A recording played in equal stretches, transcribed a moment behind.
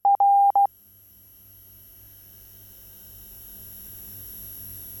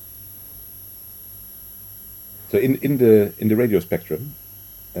So in the radio spectrum,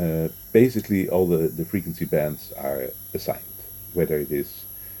 basically all the frequency bands are assigned, whether it is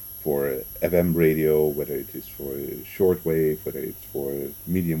for FM radio, whether it is for shortwave, whether it's for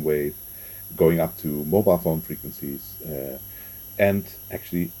medium wave, going up to mobile phone frequencies, and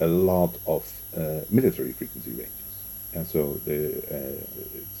actually a lot of military frequency ranges. And so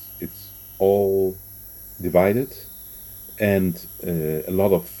it's all divided, and a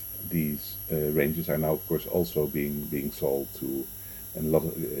lot of these ranges are now, of course, also being sold to, and a lot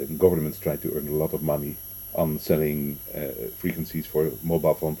of governments try to earn a lot of money on selling frequencies for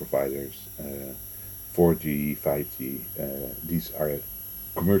mobile phone providers, 4G, 5G. These are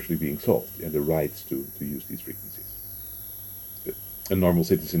commercially being sold, and the rights to use these frequencies. A normal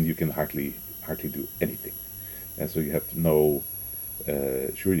citizen, you can hardly do anything, and so you have no.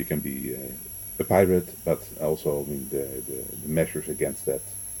 Sure, you can be a pirate, but also, I mean, the measures against that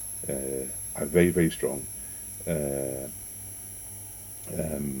are very strong. Uh,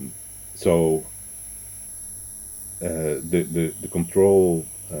 so the control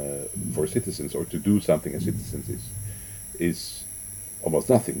for citizens, or to do something as citizens, is almost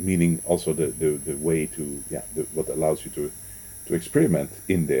nothing. Meaning also the way to, what allows you to experiment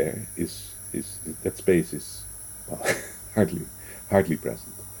in there is that space is, well, hardly hardly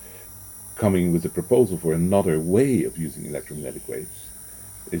present. Coming with a proposal for another way of using electromagnetic waves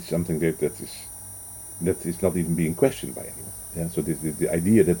is something that is not even being questioned by anyone. Yeah, so the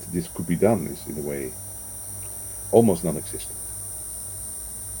idea that this could be done is, in a way, almost non-existent.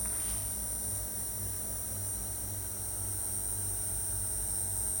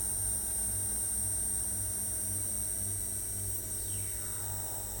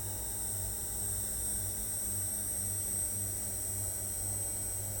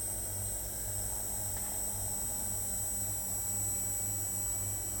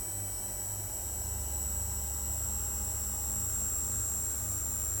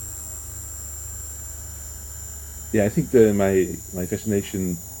 Yeah, I think my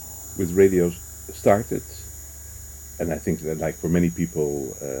fascination with radio started, and I think that, like for many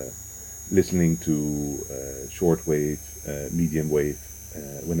people, listening to shortwave, medium wave,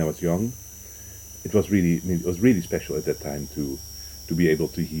 when I was young, I mean, it was really special at that time to be able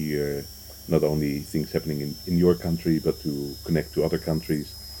to hear not only things happening in your country, but to connect to other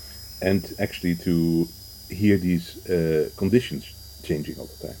countries, and actually to hear these conditions changing all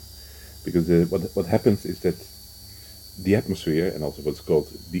the time. Because what happens is that the atmosphere, and also what's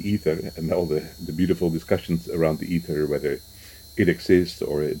called the ether, and all the beautiful discussions around the ether, whether it exists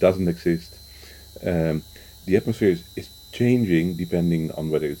or it doesn't exist, um, the atmosphere is changing depending on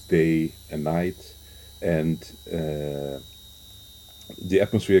whether it's day and night, and the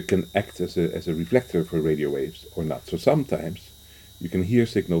atmosphere can act as a reflector for radio waves or not. So sometimes you can hear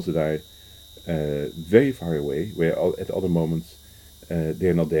signals that are very far away, where at other moments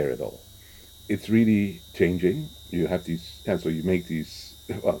they're not there at all. It's really changing. You have these, yeah, so you make these.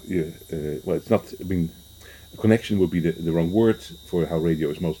 Well, it's not. I mean, connection would be the wrong word for how radio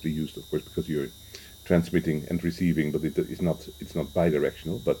is mostly used, of course, because you're transmitting and receiving, but it's not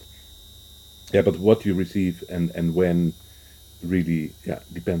bidirectional. But yeah, but what you receive and when really, yeah,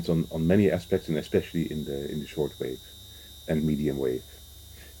 depends on many aspects, and especially in the short wave and medium wave.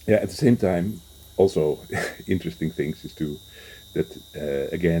 Yeah, at the same time, also interesting things is to that,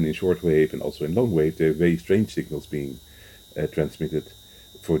 again, in shortwave and also in long wave, there are very strange signals being transmitted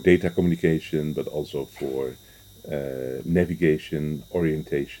for data communication, but also for navigation,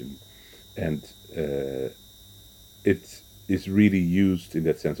 orientation, and it is really used in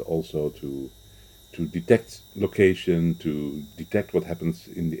that sense also to detect location, to detect what happens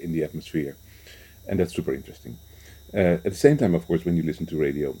in the atmosphere, and that's super interesting. At the same time, of course, when you listen to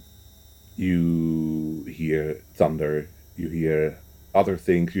radio, you hear thunder, you hear other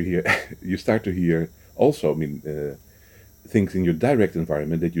things, you hear you start to hear also, I mean, things in your direct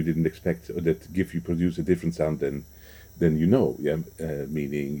environment that you didn't expect, or that give you produce a different sound than you know. Yeah,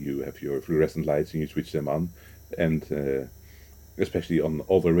 meaning you have your fluorescent lights and you switch them on, and especially on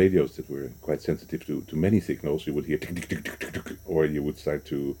older radios that were quite sensitive to many signals, you would hear tick, tick, tick, tick, tick, tick, or you would start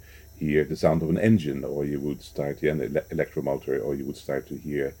to hear the sound of an engine, or you would start, yeah, an electromotor, or you would start to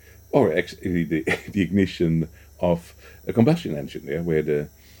hear, or actually the ignition of a combustion engine, yeah, where the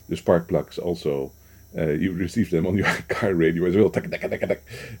spark plugs also, you receive them on your car radio as well, tack, tack, tack, tack,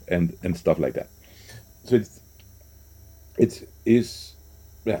 and stuff like that. So it is,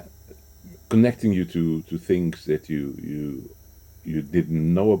 yeah, connecting you to things that you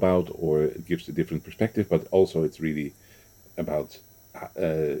didn't know about, or it gives a different perspective, but also it's really about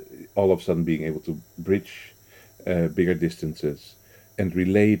uh, all of a sudden being able to bridge bigger distances and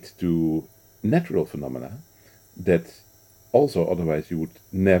relate to natural phenomena that also otherwise you would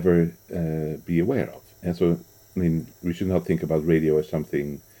never be aware of. And so, I mean, we should not think about radio as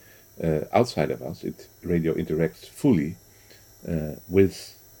something outside of us. Radio interacts fully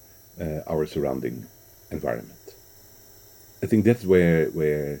with our surrounding environment. I think that's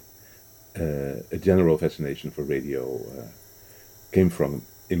where a general fascination for radio came from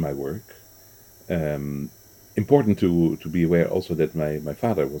in my work. Important to be aware also that my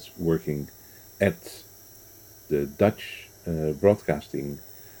father was working at the Dutch broadcasting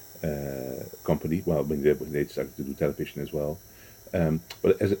company. Well, when they started to do television as well,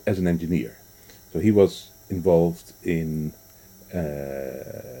 but as an engineer. So he was involved in,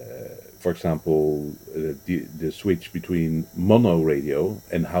 for example, the switch between mono radio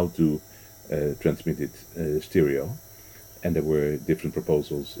and how to transmit it stereo. And there were different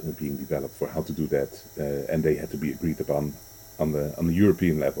proposals being developed for how to do that, and they had to be agreed upon on the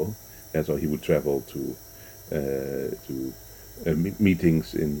European level. And so he would travel to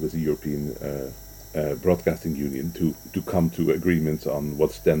meetings with the European Broadcasting Union to come to agreements on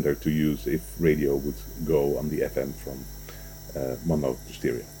what standard to use if radio would go on the FM from mono to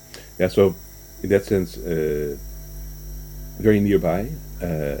stereo. Yeah, so in that sense, very nearby,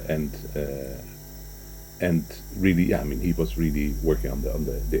 and really, yeah, I mean, he was really working on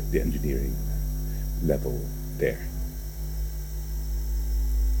the engineering level there.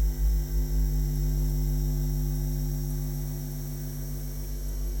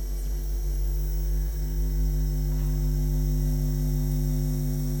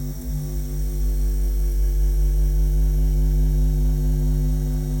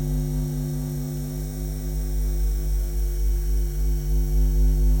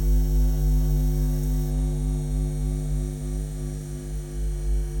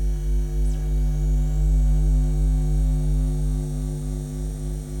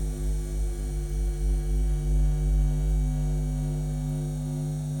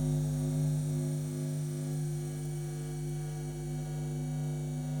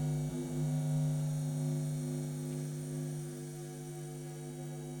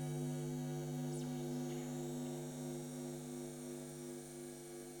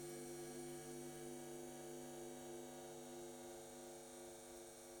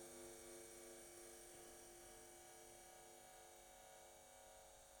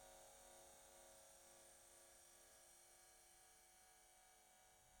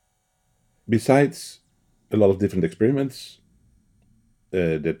 Besides a lot of different experiments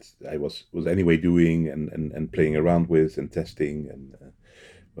that I was anyway doing and playing around with and testing and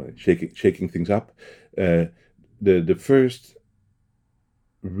shaking things up. Uh, the first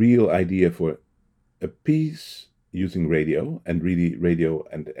real idea for a piece using radio and really radio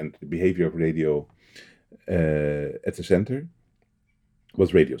and the behavior of radio at the center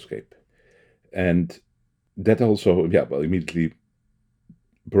was Radioscape, and that also, yeah, well, immediately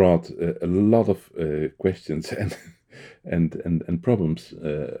brought a lot of questions and problems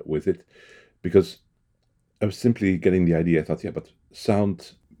with it, because I was simply getting the idea. I thought, yeah, but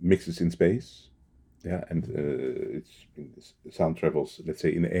sound mixes in space, yeah, and sound travels, let's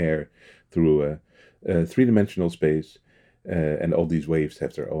say, in air through a three-dimensional space, and all these waves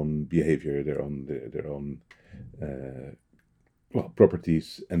have their own behavior, their own well,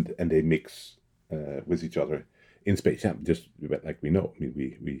 properties, and they mix with each other in space. Yeah, just like we know. I mean,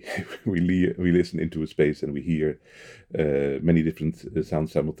 we we listen into a space and we hear many different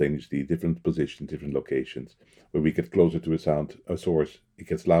sounds simultaneously, different positions, different locations. When we get closer to a source, it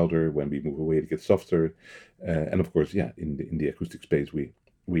gets louder. When we move away, it gets softer. And of course, yeah, in the acoustic space,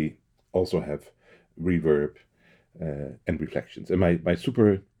 we also have reverb and reflections. And my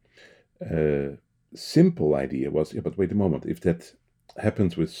super uh, simple idea was, yeah, but wait a moment, if that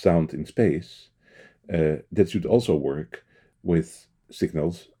happens with sound in space, that should also work with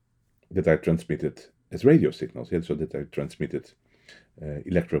signals that are transmitted as radio signals, yeah, so that are transmitted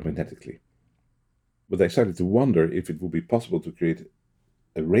electromagnetically. But I started to wonder if it would be possible to create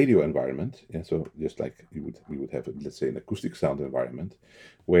a radio environment, yeah, so just like we would have, let's say, an acoustic sound environment,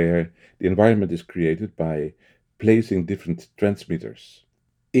 where the environment is created by placing different transmitters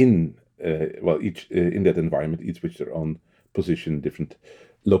in well, each in that environment, each with their own position, different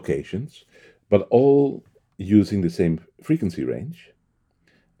locations, but all using the same frequency range,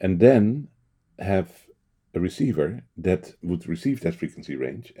 and then have a receiver that would receive that frequency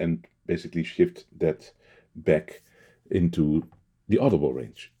range and basically shift that back into the audible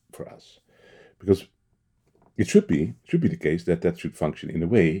range for us, because it should be the case that that should function in a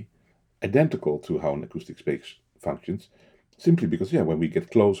way identical to how an acoustic space functions, simply because, yeah, when we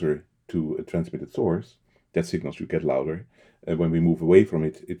get closer to a transmitted source, that signal should get louder. When we move away from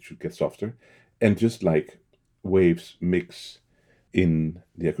it, it should get softer. And just like waves mix in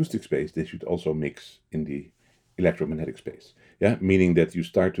the acoustic space, they should also mix in the electromagnetic space. Yeah, meaning that you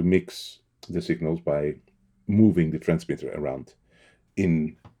start to mix the signals by moving the transmitter around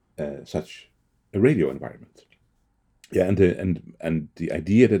in such a radio environment. Yeah, and the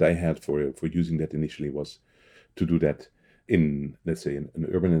idea that I had for using that initially was to do that in, let's say, an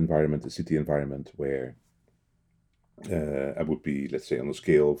urban environment, a city environment, where I would be, let's say, on a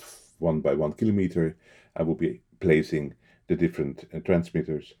scale of 1 by 1 kilometer, I would be placing the different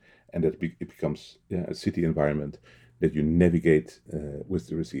transmitters, and it becomes, yeah, a city environment that you navigate with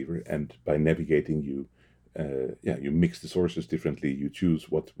the receiver, and by navigating you mix the sources differently. You choose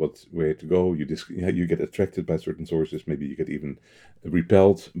where to go. You get attracted by certain sources. Maybe you get even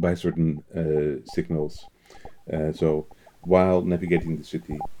repelled by certain signals. So while navigating the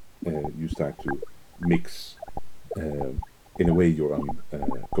city, you start to mix, uh, in a way, your own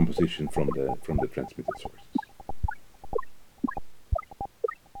composition from the transmitted sources.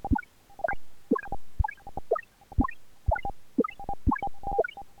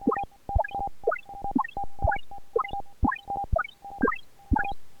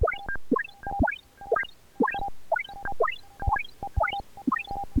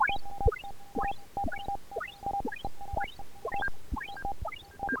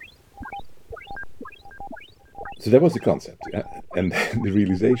 So that was the concept, and the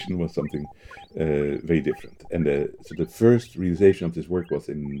realization was something very different. And so the first realization of this work was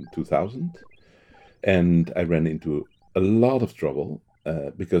in 2000, and I ran into a lot of trouble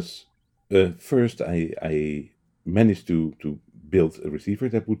because first I managed to build a receiver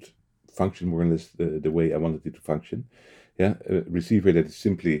that would function more or less the way I wanted it to function. Yeah, a receiver that is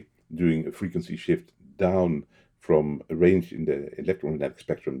simply doing a frequency shift down from a range in the electromagnetic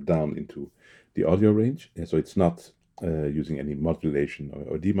spectrum down into the audio range. Yeah, so it's not using any modulation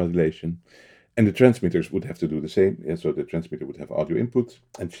or demodulation. And the transmitters would have to do the same. Yeah, so the transmitter would have audio input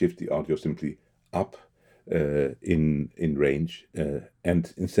and shift the audio simply up in range,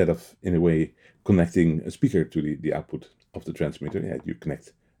 and instead of, in a way, connecting a speaker to the output of the transmitter, yeah, you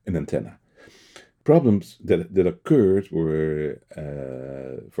connect an antenna. Problems that occurred were,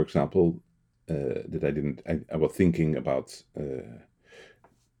 for example, that I was thinking about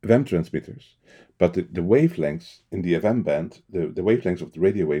FM transmitters, but the wavelengths in the FM band, the wavelengths of the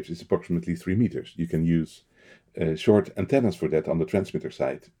radio waves is approximately 3 meters. You can use short antennas for that on the transmitter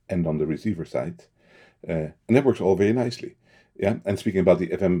side and on the receiver side, and that works all very nicely. Yeah, and speaking about the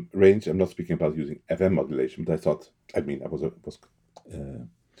FM range, I'm not speaking about using FM modulation, but I was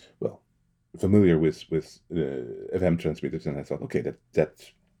well, familiar with FM transmitters, and I thought, okay,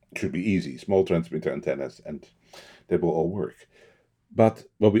 that should be easy. Small transmitter antennas, and they will all work. But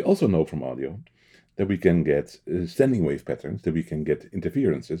what we also know from audio, that we can get standing wave patterns, that we can get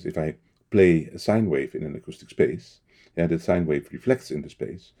interferences. If I play a sine wave in an acoustic space, yeah, the sine wave reflects into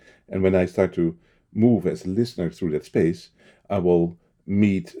space, and when I start to move as a listener through that space, I will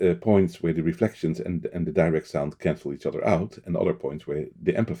meet points where the reflections and the direct sound cancel each other out, and other points where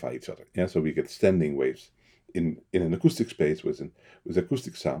they amplify each other. Yeah, so we get standing waves in an acoustic space with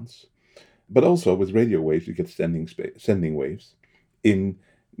acoustic sounds, but also with radio waves you get standing waves in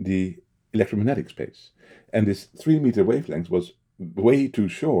the electromagnetic space. And this 3 meter wavelength was way too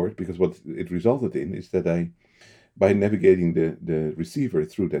short, because what it resulted in is that by navigating the receiver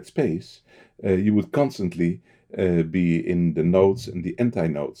through that space, you would constantly be in the nodes and the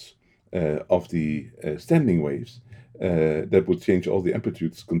anti-nodes of the standing waves that would change all the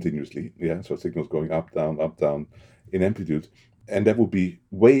amplitudes continuously. Yeah, so signals going up, down in amplitude, and that would be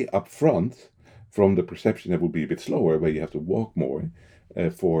way up front from the perception that would be a bit slower, where you have to walk more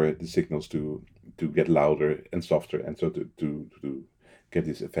for the signals to get louder and softer, and so to get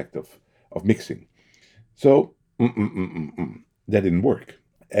this effect of mixing. So that didn't work,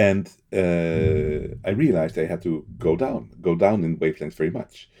 and I realized I had to go down in wavelengths very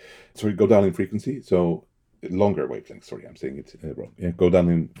much. Sorry, go down in frequency. So longer wavelengths. Sorry, I'm saying it wrong. Yeah, go down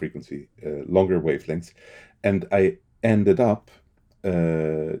in frequency, longer wavelengths, and I ended up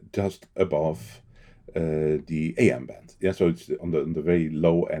just above the AM band. Yeah, so it's on the very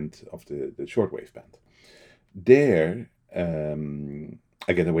low end of the shortwave band. There,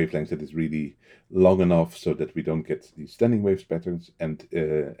 I get a wavelength that is really long enough so that we don't get these standing waves patterns, and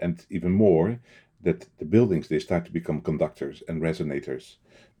even more, that the buildings, they start to become conductors and resonators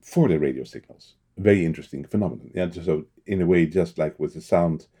for the radio signals. Very interesting phenomenon. Yeah, so in a way, just like with the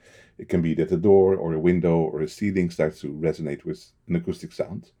sound, it can be that a door or a window or a ceiling starts to resonate with an acoustic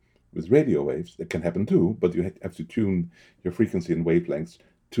sound. With radio waves, that can happen too, but you have to tune your frequency and wavelengths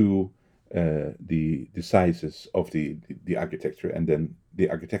to the sizes of the architecture, and then the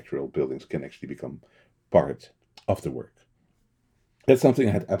architectural buildings can actually become part of the work. That's something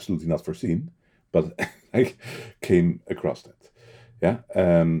I had absolutely not foreseen, but I came across that. Yeah.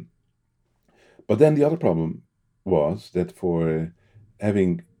 But then the other problem was that for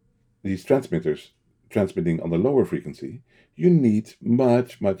having these transmitters transmitting on the lower frequency, you need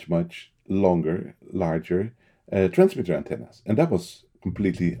much, much, much longer, larger transmitter antennas, and that was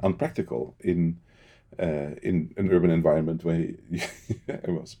completely unpractical in an urban environment where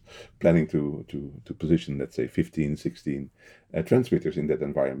I was planning to position, let's say, 15, 16 transmitters in that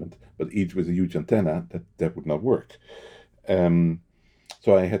environment, but each with a huge antenna, that would not work.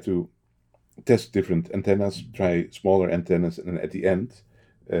 So I had to test different antennas, try smaller antennas, and then at the end,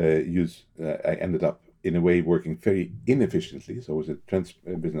 I ended up in a way working very inefficiently. So with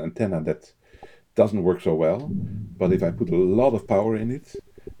with an antenna that doesn't work so well, but if I put a lot of power in it,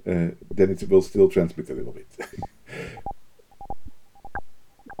 then it will still transmit a little bit.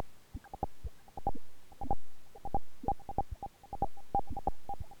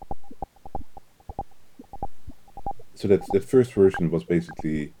 So that first version was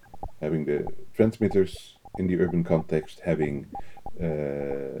basically having the transmitters in the urban context, having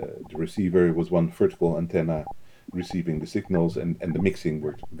the receiver was one vertical antenna receiving the signals, and the mixing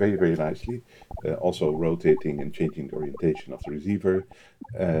worked very, very nicely. Also rotating and changing the orientation of the receiver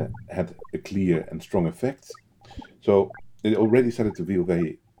had a clear and strong effect. So it already started to feel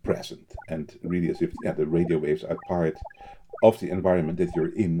very present and really as if the radio waves are part of the environment that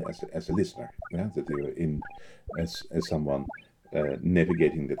you're in as a listener, that you're in as someone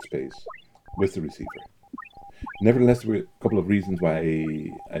navigating that space with the receiver. Nevertheless, there were a couple of reasons why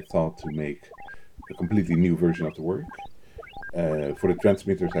I thought to make a completely new version of the work. For the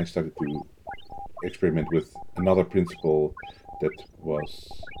transmitters, I started to experiment with another principle that was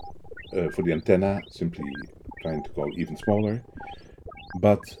for the antenna, simply trying to go even smaller.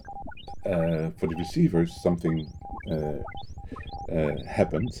 But for the receivers, something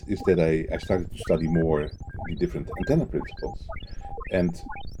happened, is that I started to study more the different antenna principles. And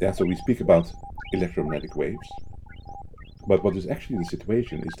so we speak about electromagnetic waves, but what is actually the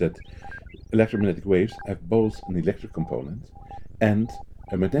situation is that electromagnetic waves have both an electric component and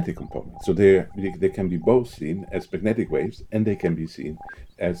a magnetic component. So they can be both seen as magnetic waves, and they can be seen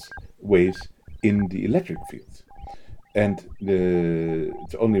as waves in the electric field. And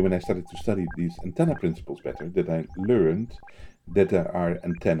it's only when I started to study these antenna principles better that I learned that there are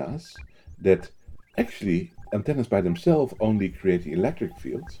antennas that actually, antennas by themselves only create the electric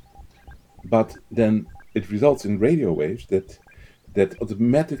field, but then it results in radio waves that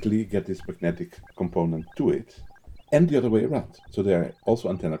automatically get this magnetic component to it, and the other way around. So there are also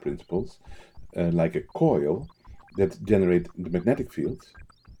antenna principles, like a coil, that generate the magnetic field,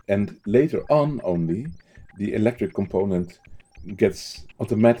 and later on only the electric component gets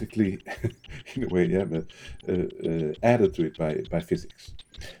automatically, in a way, added to it by physics.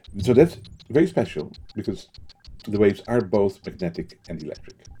 So that's very special because the waves are both magnetic and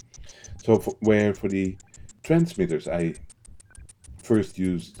electric. So for the transmitters, I first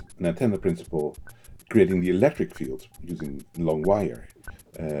used an antenna principle creating the electric field using long wire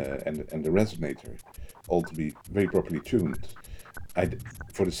and the resonator, all to be very properly tuned.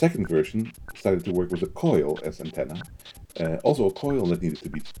 For the second version, started to work with a coil as antenna, also a coil that needed to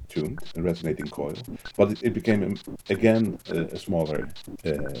be tuned, a resonating coil, but it became again a smaller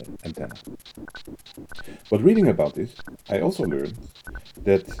antenna. But reading about this, I also learned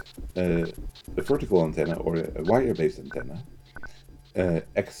that a vertical antenna or a wire-based antenna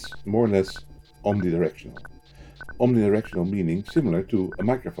acts more or less omnidirectional. Omnidirectional meaning similar to a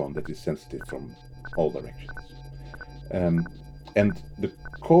microphone that is sensitive from all directions. And the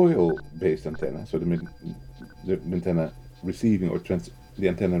coil-based antenna, so the antenna receiving or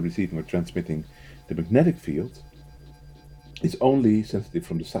transmitting the magnetic field, is only sensitive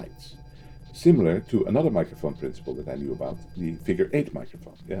from the sides. Similar to another microphone principle that I knew about, the figure 8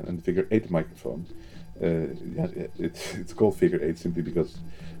 microphone. And the figure 8 microphone, it's called figure 8 simply because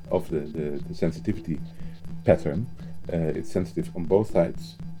of the sensitivity pattern. It's sensitive on both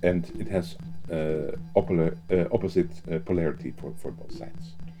sides, and it has opposite polarity for both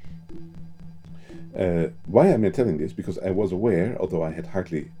sides. Why am I telling this? Because I was aware, although I had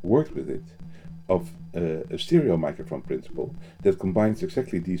hardly worked with it, of a stereo microphone principle that combines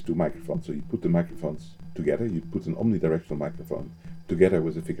exactly these two microphones. So you put the microphones together, you put an omnidirectional microphone together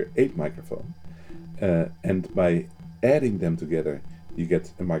with a figure 8 microphone, and by adding them together, you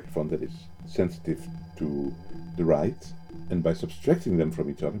get a microphone that is sensitive to the right, and by subtracting them from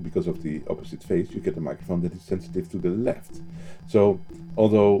each other because of the opposite phase, you get a microphone that is sensitive to the left. So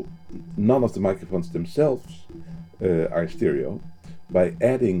although none of the microphones themselves are stereo, by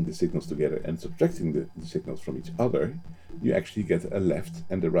adding the signals together and subtracting the signals from each other, you actually get a left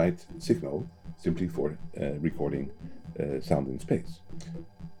and a right signal simply for recording sound in space.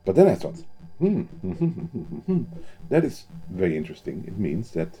 But then I thought, that is very interesting. It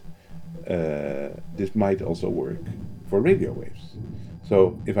means that this might also work for radio waves.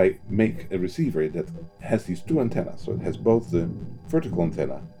 So if I make a receiver that has these two antennas, so it has both the vertical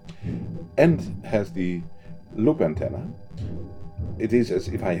antenna and has the loop antenna, it is as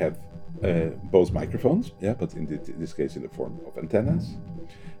if I have both microphones, but in this case in the form of antennas.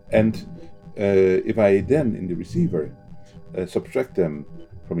 And if I then in the receiver subtract them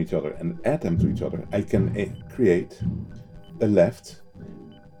from each other and add them to each other, I can create a left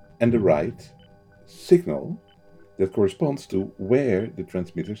and a right signal that corresponds to where the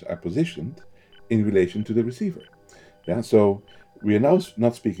transmitters are positioned in relation to the receiver. So we are now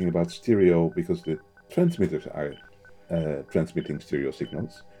not speaking about stereo because the transmitters are transmitting stereo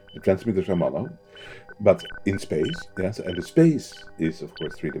signals. The transmitters are mono, but in space, and the space is of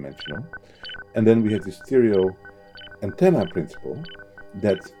course three-dimensional. And then we have the stereo antenna principle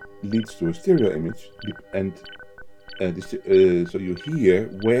that leads to a stereo image, and so you hear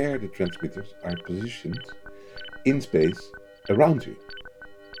where the transmitters are positioned in space around you.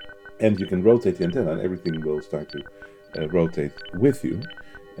 And you can rotate the antenna and everything will start to rotate with you.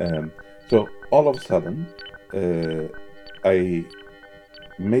 So all of a sudden, I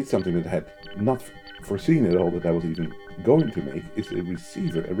made something that I had not foreseen at all that I was even going to make, is a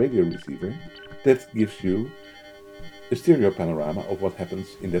receiver, a radio receiver, that gives you a stereo panorama of what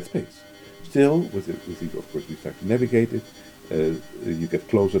happens in that space. Still, with the receiver, of course, we start to navigate it. You get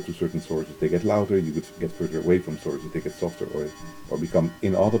closer to certain sources, they get louder. You get further away from sources, they get softer or become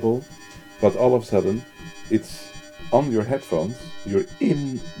inaudible. But all of a sudden, it's on your headphones, you're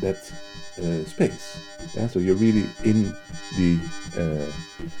in that space. So you're really in the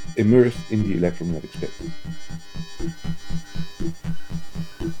immersed in the electromagnetic space.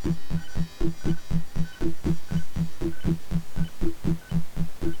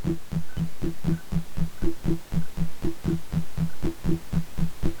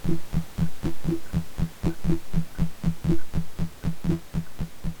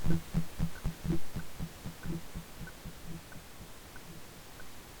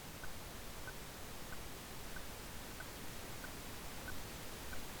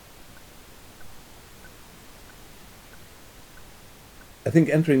 I think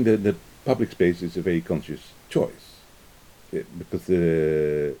entering the public space is a very conscious choice, because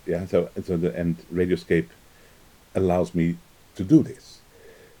and Radioscape allows me to do this.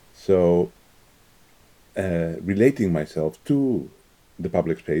 So relating myself to the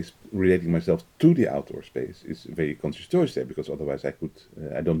public space, relating myself to the outdoor space is a very conscious choice there, because otherwise I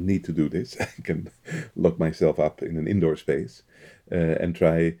don't need to do this. I can lock myself up in an indoor space and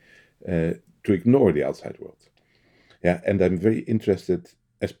try to ignore the outside world. And I'm very interested,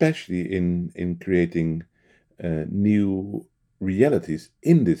 especially in creating new realities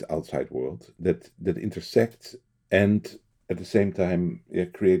in this outside world that intersect and at the same time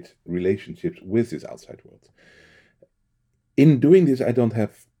create relationships with this outside world. In doing this, I don't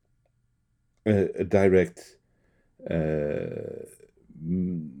have a direct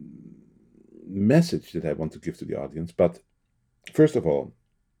message that I want to give to the audience. But first of all,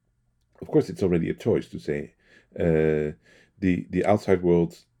 of course, it's already a choice to say the outside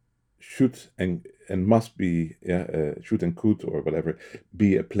world should and must be, should and could or whatever,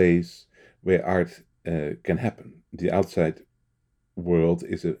 be a place where art can happen. The outside world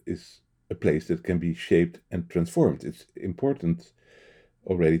is a place that can be shaped and transformed. It's important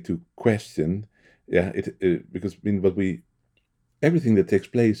already to question, because everything that takes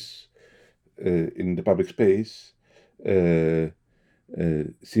place in the public space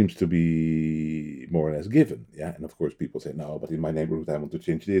seems to be more or less given, and of course people say, no, but in my neighborhood I want to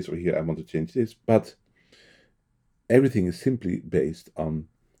change this, or here I want to change this, but everything is simply based on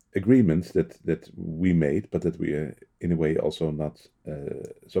agreements that we made, but that we are in a way also not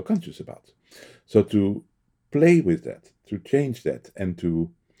so conscious about. So to play with that, to change that, and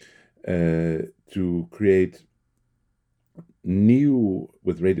to create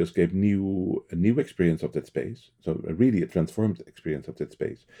with Radioscape a new experience of that space, so really a transformed experience of that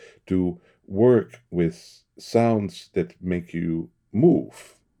space, to work with sounds that make you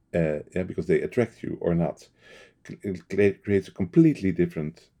move, because they attract you or not. It creates a completely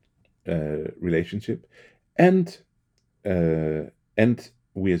different relationship, and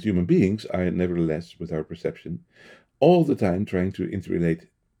we as human beings are nevertheless, with our perception, all the time trying to interrelate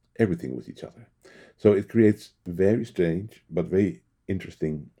everything with each other. So it creates very strange but very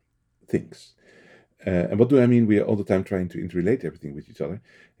interesting things. And what do I mean? We are all the time trying to interrelate everything with each other.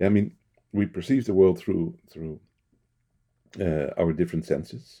 I mean, we perceive the world through our different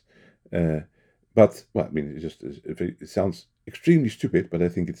senses. Uh, but well, I mean, it sounds extremely stupid, but I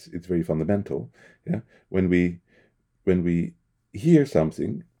think it's very fundamental. Yeah, when we hear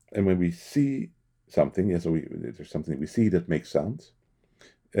something and when we see something, yeah, so there's something we see that makes sound,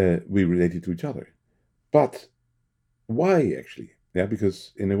 we relate it to each other. But why actually? Yeah,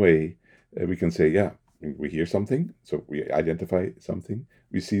 because in a way, we can say, yeah, we hear something, so we identify something,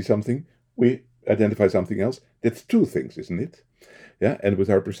 we see something, we identify something else. That's two things, isn't it? Yeah, and with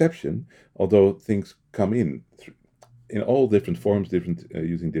our perception, although things come in all different forms, different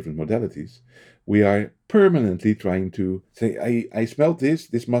using different modalities, we are permanently trying to say, I smelled this.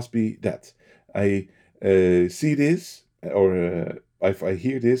 This must be that. I see this, or if I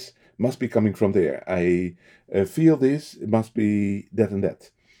hear this, must be coming from there. I feel this. It must be that and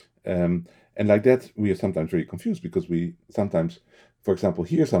that. Um, and like that, we are sometimes very confused because we sometimes, for example,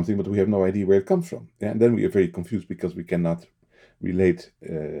 hear something, but we have no idea where it comes from. Yeah? And then we are very confused because we cannot relate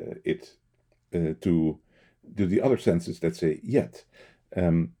it to the other senses, let's say, yet.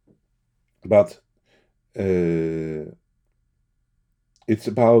 Um, but it's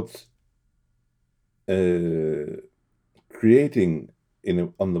about creating,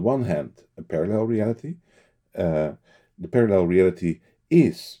 on the one hand, a parallel reality. Uh, the parallel reality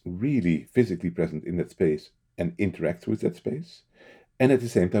is really physically present in that space and interacts with that space. And at the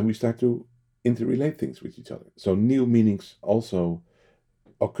same time, we start to interrelate things with each other. So new meanings also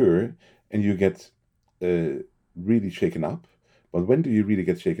occur, and you get really shaken up. But when do you really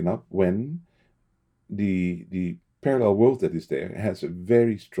get shaken up? When the parallel world that is there has a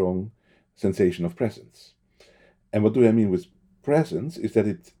very strong sensation of presence. And what do I mean with presence is that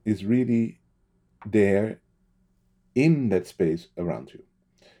it is really there in that space around you.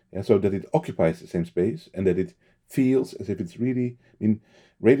 Yeah, so that it occupies the same space and that it feels as if it's really, I mean,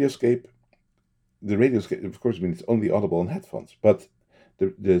 radioscape, the radioscape, of course, I mean, it's only audible on headphones, but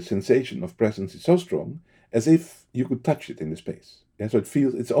the sensation of presence is so strong as if you could touch it in the space. Yeah, so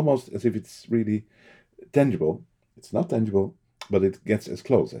it's almost as if it's really tangible. It's not tangible, but it gets as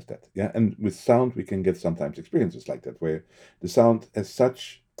close as that. Yeah, and with sound, we can get sometimes experiences like that, where the sound has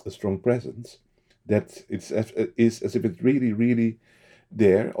such a strong presence that is as if it's really, really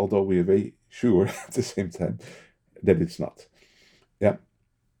there, although we are very sure at the same time that it's not. Yeah,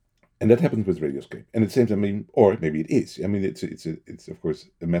 and that happens with radioscape. And at the same time, I mean, or maybe it is. I mean, it's of course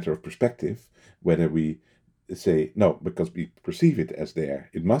a matter of perspective whether we say no because we perceive it as there,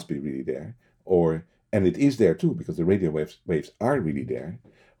 it must be really there, or and it is there too because the radio waves are really there,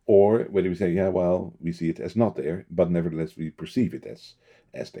 or whether we say yeah, well, we see it as not there, but nevertheless we perceive it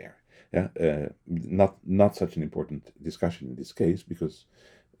as there. Yeah, not such an important discussion in this case because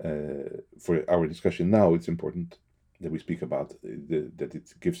for our discussion now, it's important that we speak about that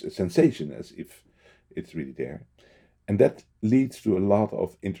it gives a sensation as if it's really there. And that leads to a lot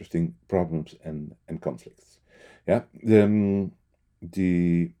of interesting problems and conflicts. Yeah,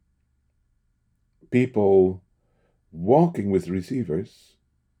 the people walking with receivers,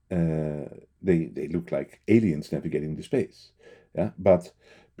 they look like aliens navigating the space. Yeah, but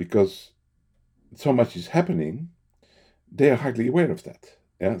because so much is happening, they are hardly aware of that.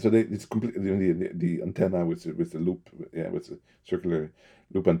 Yeah, so it's completely the antenna with the loop, yeah, with the circular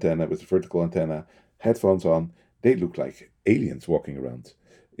loop antenna with the vertical antenna, headphones on. They look like aliens walking around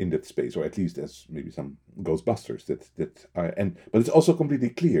in that space, or at least as maybe some Ghostbusters that are. And but it's also completely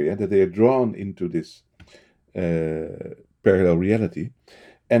clear, yeah, that they are drawn into this parallel reality,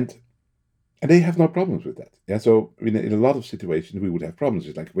 and and they have no problems with that. Yeah, so in a lot of situations we would have problems.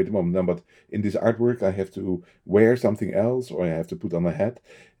 It's like, wait a moment, no, but in this artwork I have to wear something else, or I have to put on a hat,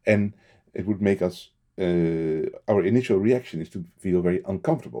 and it would make us. Our initial reaction is to feel very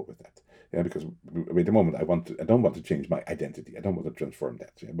uncomfortable with that. Yeah, because wait a moment, I don't want to change my identity. I don't want to transform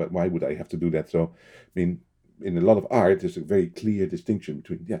that. Yeah, but why would I have to do that? So, I mean, in a lot of art, there's a very clear distinction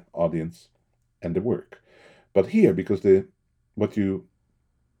between audience and the work. But here, because the what you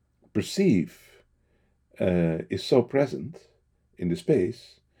perceive is so present in the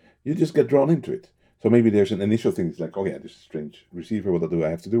space, you just get drawn into it. So maybe there's an initial thing. It's like, oh yeah, this is a strange receiver. What do I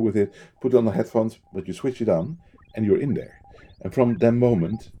have to do with it? Put on the headphones, but you switch it on, and you're in there. And from that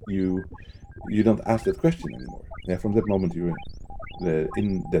moment, you don't ask that question anymore. Yeah, from that moment, you're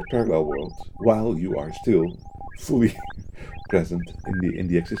in that parallel world while you are still fully present in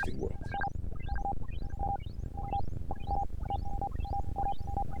the existing world.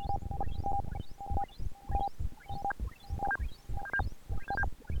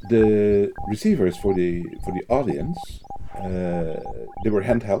 The receivers for the audience, they were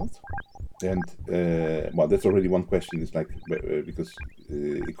handheld. And well, that's already one question. It's like because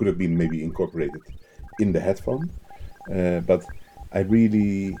it could have been maybe incorporated in the headphone, but I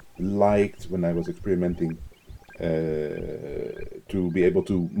really liked when I was experimenting to be able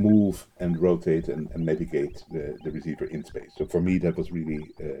to move and rotate and navigate the receiver in space. So for me, that was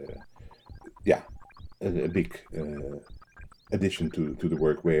really yeah a big addition to the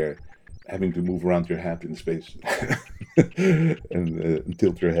work, where having to move around your head in space and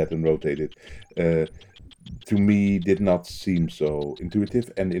tilt your head and rotate it to me did not seem so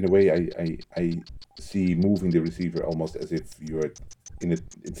intuitive. And in a way, I see moving the receiver almost as if you're in it.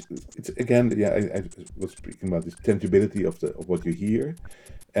 It's again, yeah. I was speaking about this tangibility of what you hear,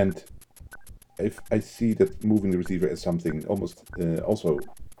 and if I see that moving the receiver as something almost also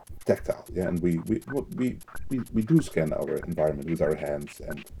tactile. Yeah, and we do scan our environment with our hands,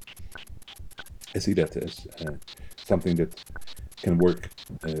 and I see that as something that can work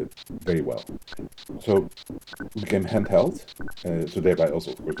very well. So it became handheld, so thereby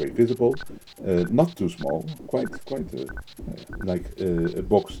also, of course, very visible, not too small, quite like a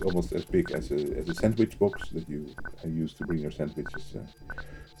box almost as big as a sandwich box that you use to bring your sandwiches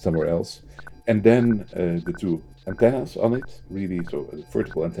somewhere else. And then the two antennas on it, really, so a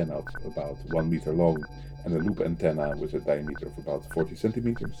vertical antenna of about 1 meter long and a loop antenna with a diameter of about 40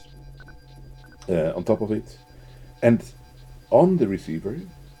 centimeters on top of it. And on the receiver,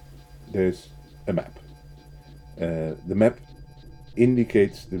 there's a map. The map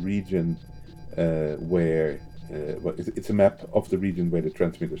indicates the region where, well, it's a map of the region where the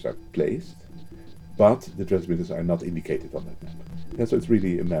transmitters are placed, but the transmitters are not indicated on that map. Yeah, so it's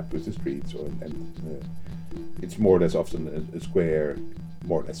really a map with the streets, and it's more or less often a square,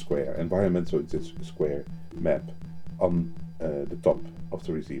 more or less square environment. So it's a square map on the top of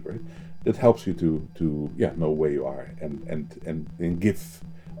the receiver that helps you to yeah, know where you are, and give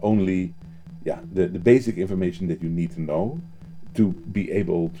only yeah the basic information that you need to know to be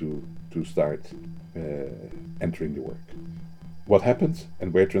able to start entering the work. What happens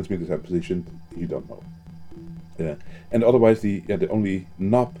and where transmitters are positioned, you don't know. And otherwise, the only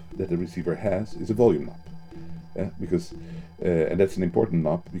knob that the receiver has is a volume knob. Because and that's an important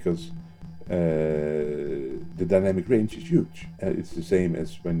knob because the dynamic range is huge. It's the same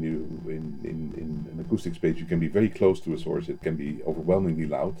as when you in an acoustic space, you can be very close to a source. It can be overwhelmingly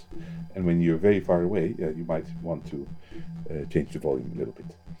loud, and when you're very far away, you might want to change the volume a little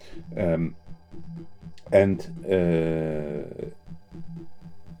bit. Um, and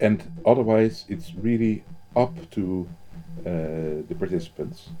and otherwise, it's really up to the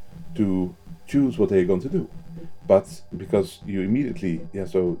participants to choose what they're going to do. But because you immediately, yeah,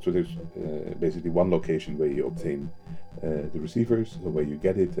 so there's basically one location where you obtain the receivers, so where you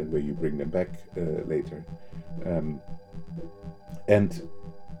get it and where you bring them back later. Um, and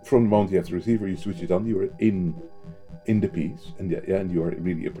from the moment you have the receiver, you switch it on. You are in the piece, and yeah, and you are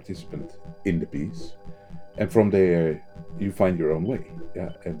really a participant in the piece. And from there, you find your own way.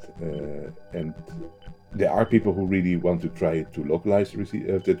 Yeah, and there are people who really want to try to localize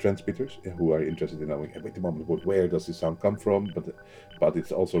the transmitters, who are interested in knowing, wait a moment, where does this sound come from? But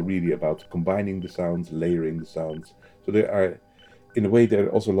it's also really about combining the sounds, layering the sounds. So there are, in a way, there are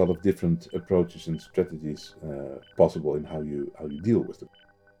also a lot of different approaches and strategies possible in how you deal with them.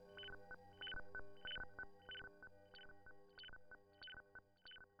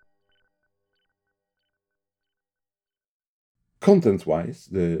 Content-wise,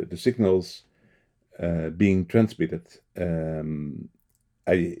 the signals being transmitted,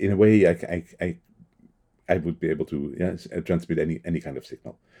 I in a way I would be able to, yes, transmit any kind of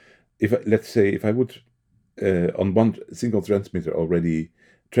signal. If let's say if I would on one single transmitter already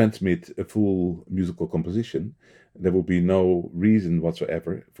transmit a full musical composition, there will be no reason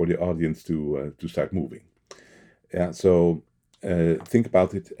whatsoever for the audience to start moving. Yeah, so think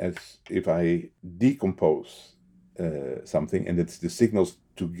about it as if I decompose something, and it's the signals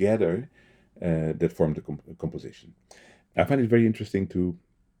together that form the composition. I find it very interesting to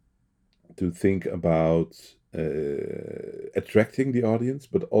think about attracting the audience,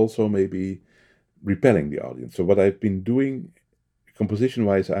 but also maybe repelling the audience. So what I've been doing,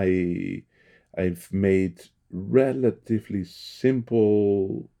 composition-wise, I've made relatively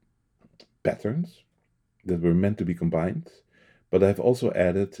simple patterns that were meant to be combined, but I've also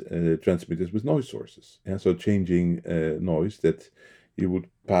added transmitters with noise sources. Yeah, so changing noise that you would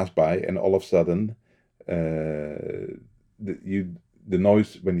pass by, and all of a sudden, the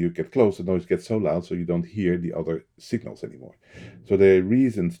noise, when you get close, the noise gets so loud so you don't hear the other signals anymore. So there are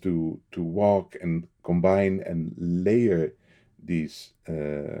reasons to walk and combine and layer these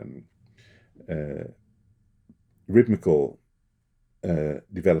rhythmical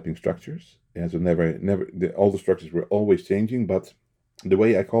developing structures. Yeah, so all the structures were always changing, but the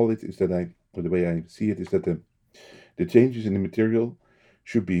way I call it is that or the way I see it is that the changes in the material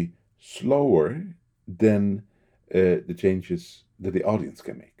should be slower than the changes that the audience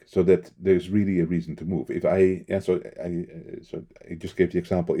can make, so that there's really a reason to move. If I, yeah, so I just gave the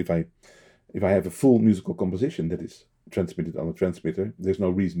example. If I have a full musical composition that is transmitted on a transmitter, there's no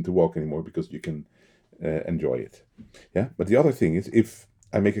reason to walk anymore because you can enjoy it. Yeah, but the other thing is, if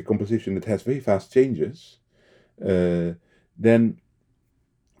I make a composition that has very fast changes, then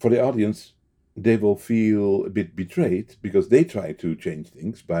for the audience, they will feel a bit betrayed because they try to change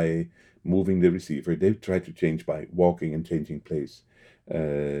things by moving the receiver. They try to change by walking and changing place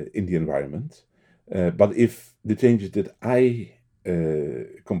in the environment. But if the changes that I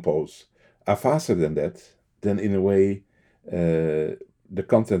compose are faster than that, then in a way, the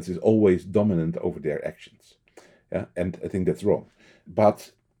content is always dominant over their actions. Yeah, and I think that's wrong.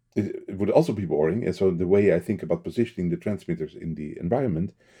 But it would also be boring. And so the way I think about positioning the transmitters in the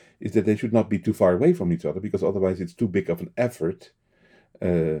environment is that they should not be too far away from each other, because otherwise it's too big of an effort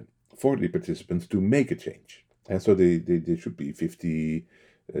for the participants to make a change. And so they should be 50,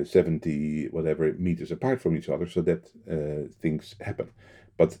 70, whatever meters apart from each other, so that things happen.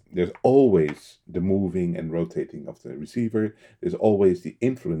 But there's always the moving and rotating of the receiver. There's always the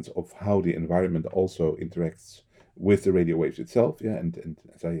influence of how the environment also interacts with the radio waves itself. Yeah, and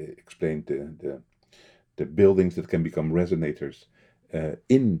as I explained, the buildings that can become resonators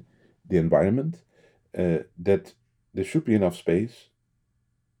in the environment, that there should be enough space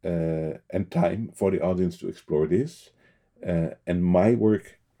and time for the audience to explore this. And my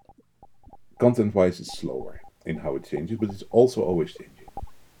work, content-wise, is slower in how it changes, but it's also always changing.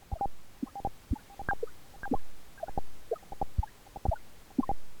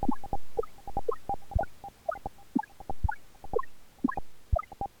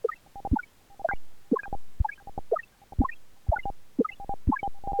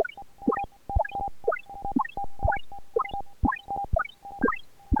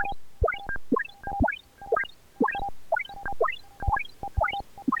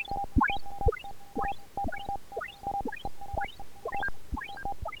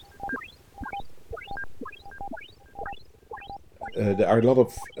 There are a lot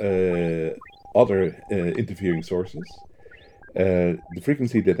of other interfering sources. The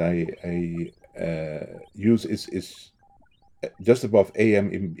frequency that I use is just above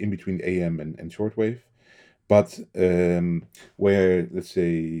AM, in between AM and shortwave, but where, let's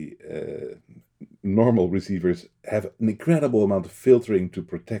say, normal receivers have an incredible amount of filtering to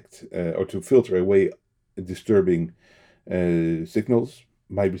protect or to filter away disturbing signals,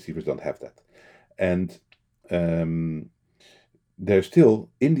 my receivers don't have that. And there's still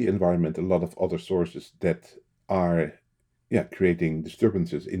in the environment a lot of other sources that are creating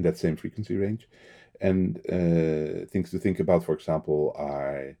disturbances in that same frequency range. And things to think about, for example,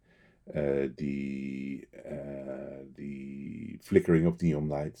 are the flickering of neon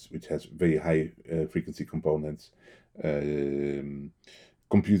lights, which has very high frequency components,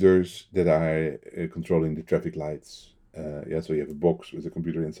 computers that are controlling the traffic lights. So you have a box with a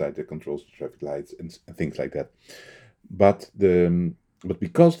computer inside that controls the traffic lights and things like that. But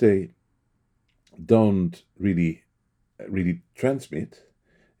because they don't really transmit,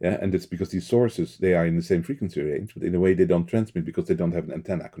 and it's because these sources, they are in the same frequency range, but in a way they don't transmit because they don't have an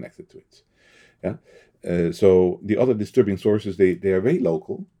antenna connected to it. So the other disturbing sources, they are very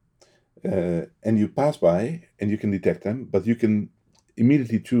local, and you pass by and you can detect them, but you can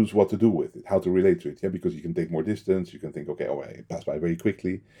immediately choose what to do with it, how to relate to it, because you can take more distance. You can think, okay, I pass by very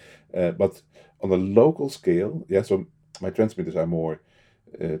quickly, but on a local scale, so my transmitters are more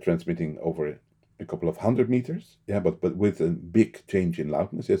transmitting over a couple of 100 meters, but with a big change in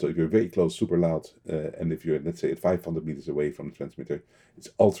loudness. So if you're very close, super loud, and if you're, let's say, at 500 meters away from the transmitter, it's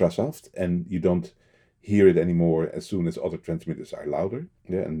ultra soft, and you don't hear it anymore as soon as other transmitters are louder.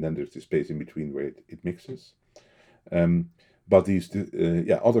 And then there's the space in between where it mixes. But these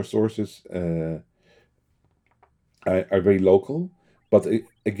other sources are very local, but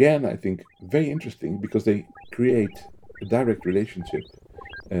again, I think very interesting, because they create a direct relationship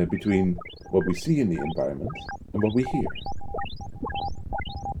between what we see in the environment and what we hear.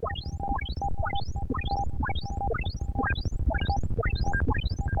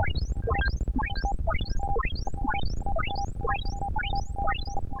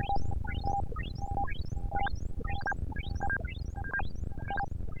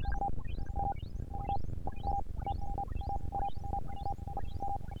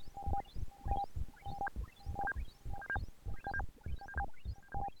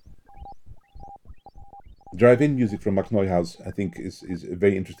 drive-in music from Max Neuhaus, I think, is a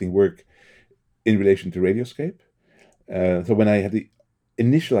very interesting work in relation to radioscape. So when I had the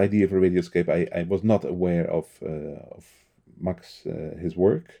initial idea for radioscape, I was not aware of Max, his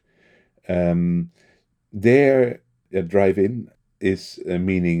work. Um, their drive-in is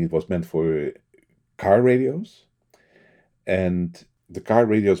meaning it was meant for car radios, and the car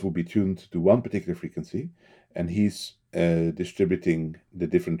radios will be tuned to one particular frequency, and he's distributing the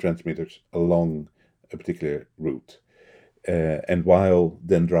different transmitters along a particular route. And while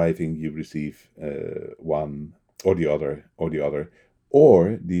then driving, you receive one or the other,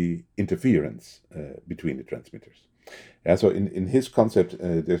 or the interference between the transmitters. Yeah, so in his concept,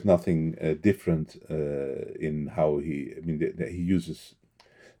 there's nothing different in how he. I mean, he uses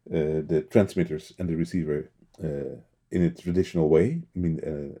the transmitters and the receiver in a traditional way. I mean,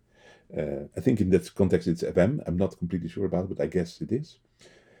 I think in that context it's FM. I'm not completely sure about it, but I guess it is.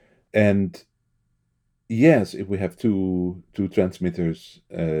 And yes, if we have two transmitters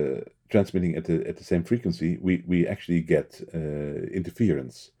transmitting at the same frequency, we actually get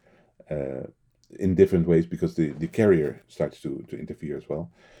interference in different ways because the carrier starts to interfere as well.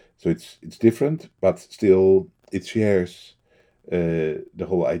 So it's different, but still it shares the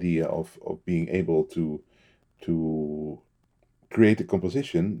whole idea of being able to create a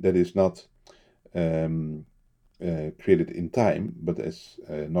composition that is not um, created in time, but as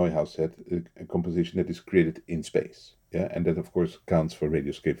Neuhaus said, a composition that is created in space. Yeah, and that of course counts for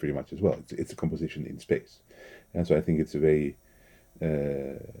radioscape very much as well. It's a composition in space, and so I think it's a very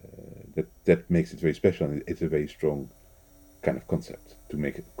that makes it very special. And it's a very strong kind of concept to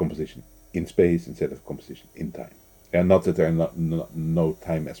make a composition in space instead of composition in time. And not that there are no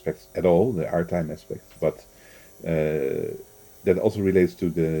time aspects at all. There are time aspects, but that also relates to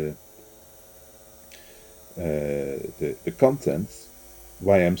the contents.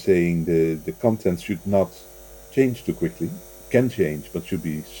 Why I'm saying the contents should not change too quickly, can change, but should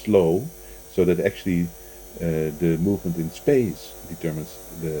be slow, so that actually the movement in space determines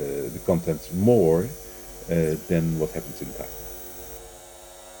the contents more than what happens in time.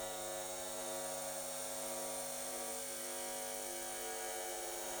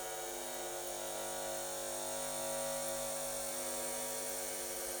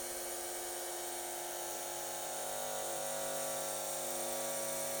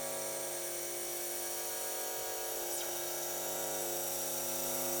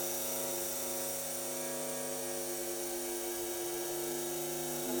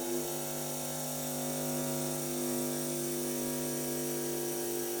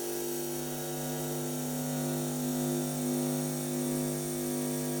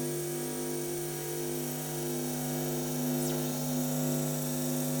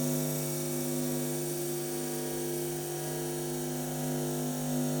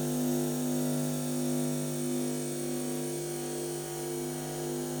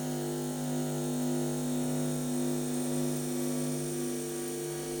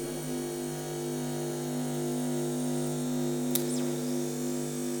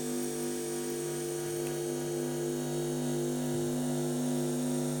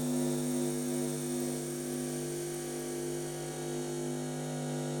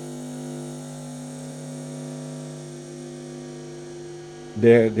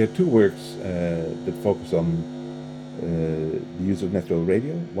 There are two works that focus on the use of natural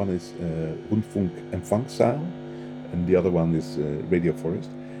radio. One is Rundfunkempfangssaal, and the other one is Radio Forest.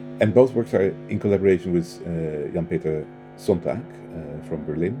 And both works are in collaboration with Jan-Peter Sonntag from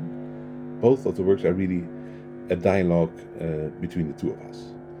Berlin. Both of the works are really a dialogue between the two of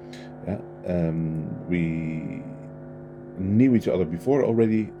us. Yeah? We knew each other before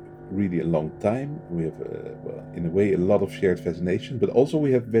already really a long time. We have, well, in a way, a lot of shared fascination, but also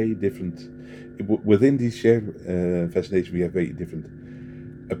we have very different, within these shared fascination, we have very different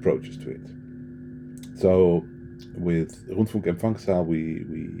approaches to it. So with Rundfunkempfangssaal, we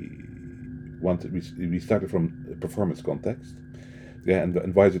started from a performance context. Yeah,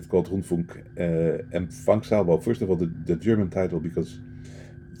 and why is it called Rundfunkempfangssaal? Well, first of all, the German title, because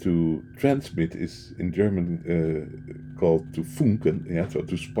to transmit is in German called to funken, yeah, so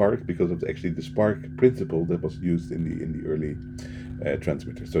to spark, because of actually the spark principle that was used in the early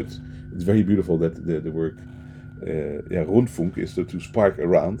transmitters. So it's very beautiful that the work Rundfunk is to spark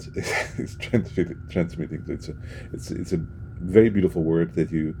around is transmitting. So it's a very beautiful word that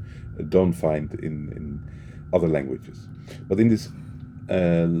you don't find in other languages. But in this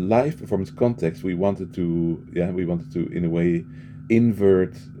live performance context, we wanted to in a way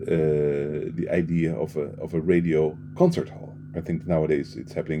invert the idea of a radio concert hall. I think nowadays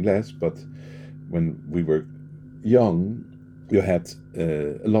it's happening less, but when we were young, you had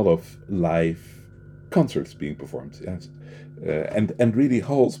a lot of live concerts being performed. Yes, and really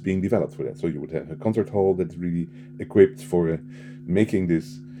halls being developed for that. So you would have a concert hall that's really equipped for making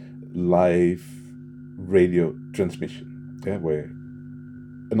this live radio transmission, yeah, where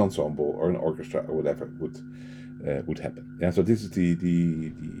an ensemble or an orchestra or whatever would happen. Yeah, so this is the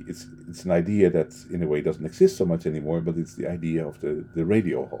it's an idea that in a way doesn't exist so much anymore, but it's the idea of the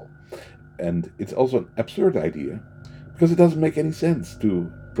radio hall, and it's also an absurd idea because it doesn't make any sense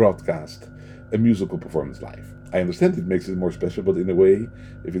to broadcast a musical performance live. I understand it makes it more special, but in a way,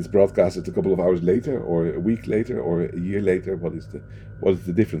 if it's broadcasted a couple of hours later, or a week later, or a year later, what is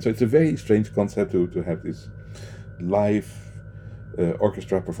the difference? So it's a very strange concept to have this live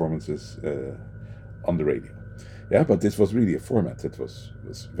orchestra performances on the radio. Yeah, but this was really a format that was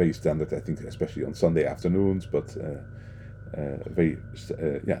very standard, I think, especially on Sunday afternoons, but very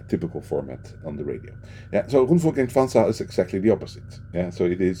typical format on the radio. Yeah, so Rundfunk Empfangszaal is exactly the opposite. Yeah, so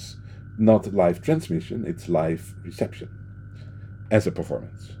it is not live transmission, it's live reception as a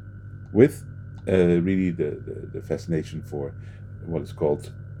performance, with really the fascination for what is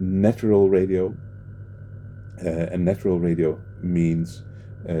called natural radio. And natural radio means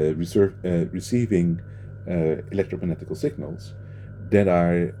receiving electromagnetical signals that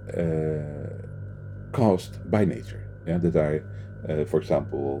are caused by nature, yeah, that are, for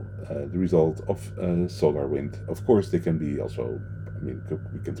example, the result of solar wind. Of course, they can be also, I mean,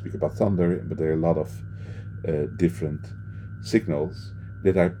 we can speak about thunder, but there are a lot of different signals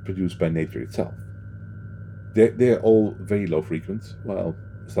that are produced by nature itself. They're all very low frequency. Well,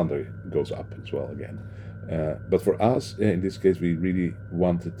 thunder goes up as well again. But for us, in this case, we really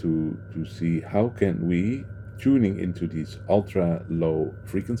wanted to see how can we, tuning into these ultra low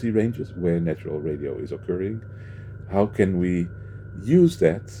frequency ranges where natural radio is occurring, how can we use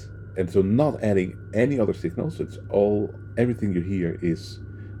that, and so not adding any other signals, it's everything you hear is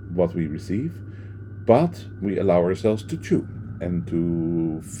what we receive, but we allow ourselves to tune and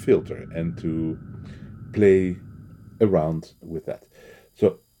to filter and to play around with that.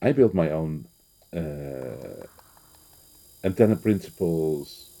 So I built my own antenna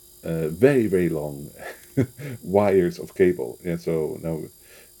principles, very, very long wires of cable. And so now,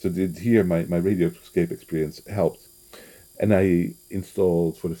 here my radioscape experience helped. And I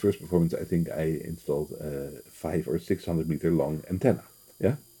installed, for the first performance, I think I installed a 500 or 600 meter long antenna.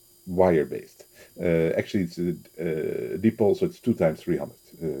 Yeah, wire based. Actually, it's a dipole, so it's 2 times 300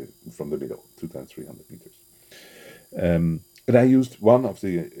 from the middle, 2 times 300 meters. And I used one of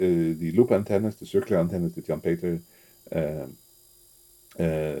the loop antennas, the circular antennas that Jan Peter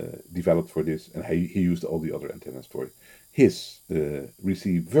developed for this, and he used all the other antennas for his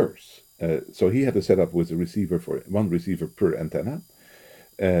receivers. So he had a setup with a receiver for one receiver per antenna,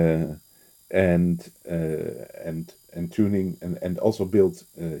 and tuning, and also built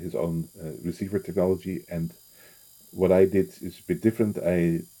his own receiver technology. And what I did is a bit different.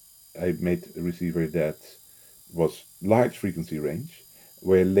 I made a receiver that was large frequency range,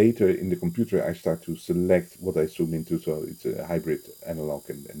 where later in the computer I start to select what I zoom into. So it's a hybrid analog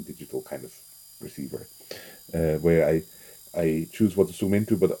and digital kind of receiver, where I choose what to zoom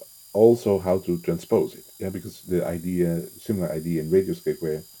into, but also how to transpose it. Yeah, because similar idea in radioscape,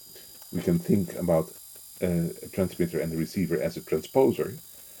 where we can think about a transmitter and a receiver as a transposer.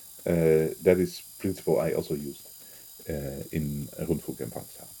 That is principle I also used in Rundfunk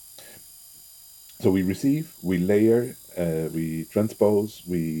Empfangszaal. So we receive, we layer, we transpose,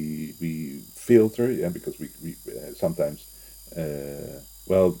 we filter, yeah, because we sometimes,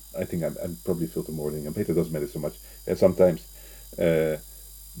 I think I'm probably filter more than Peter, doesn't matter so much. Sometimes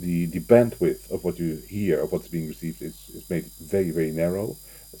the bandwidth of what you hear, of what's being received, is made very, very narrow.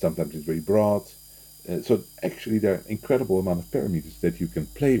 Sometimes it's very broad. So actually there are incredible amount of parameters that you can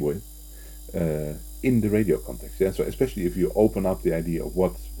play with in the radio context. Yeah? So especially if you open up the idea of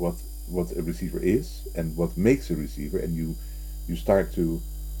what a receiver is and what makes a receiver, and you start to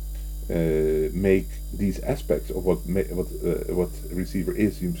make these aspects of what a receiver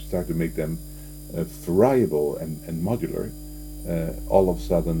is, you start to make them variable and modular. All of a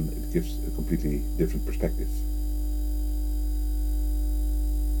sudden it gives a completely different perspective.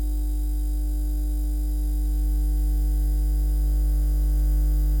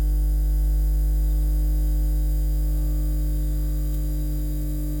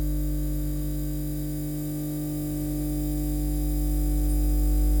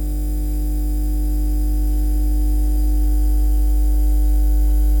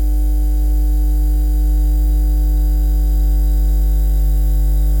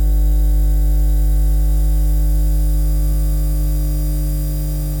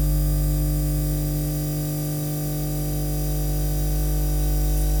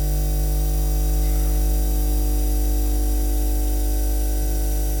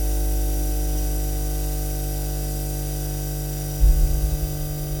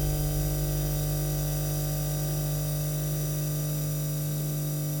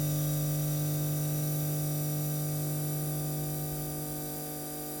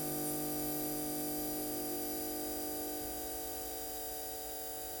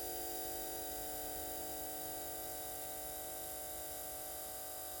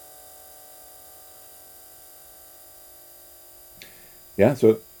 Yeah,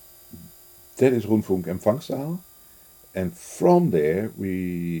 so that is Rundfunk Empfangszaal. And from there,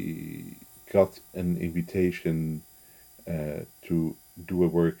 we got an invitation to do a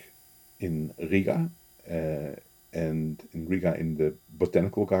work in Riga, uh, and in Riga in the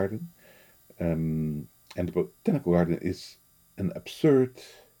botanical garden. And the botanical garden is an absurd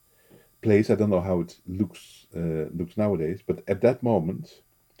place. I don't know how it looks nowadays, but at that moment,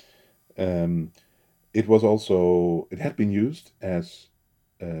 um, it had been used as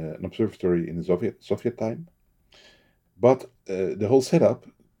an observatory in the Soviet time, but the whole setup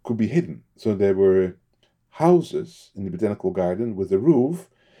could be hidden. So there were houses in the botanical garden with a roof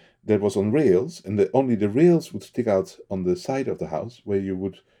that was on rails, and only the rails would stick out on the side of the house, where you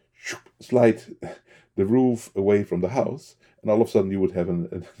would slide the roof away from the house, and all of a sudden you would have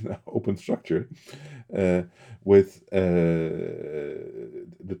an open structure uh, with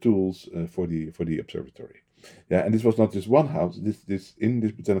the tools for the observatory. Yeah, and this was not just one house. This in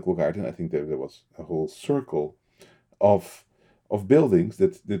this botanical garden, I think there was a whole circle of buildings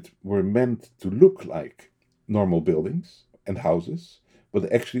that were meant to look like normal buildings and houses,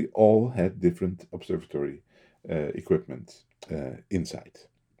 but actually all had different observatory equipment inside.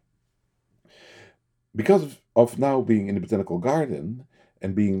 Because of now being in the botanical garden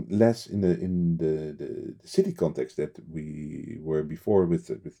and being less in the city context that we were before with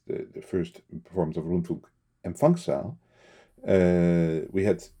the first performance of Rundfunk Empfangszaal, we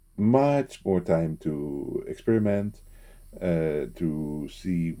had much more time to experiment, to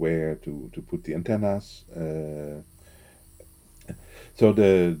see where to put the antennas. So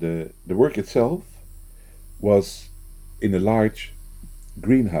the work itself was in a large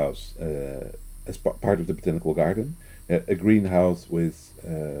greenhouse as part of the botanical garden, a greenhouse with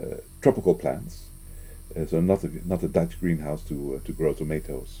tropical plants. So not a Dutch greenhouse to grow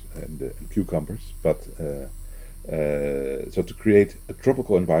tomatoes and cucumbers, but so to create a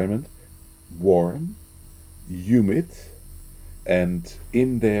tropical environment, warm, humid, and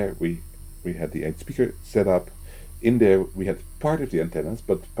in there we had the 8 speaker set up. In there we had part of the antennas,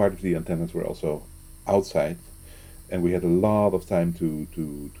 but part of the antennas were also outside, and we had a lot of time to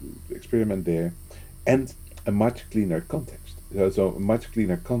experiment there, and a much cleaner context. So a much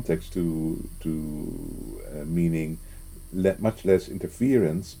cleaner context to meaning much less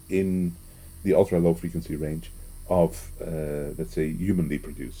interference in the ultra low frequency range of let's say humanly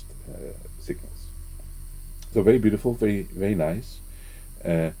produced signals. So very beautiful, very nice.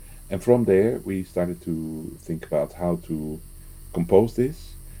 Uh, and from there, we started to think about how to compose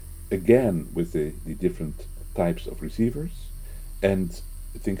this again with the different types of receivers, and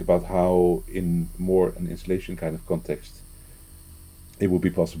think about how, in more an installation kind of context, it would be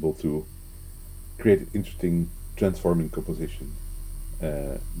possible to create an interesting transforming composition,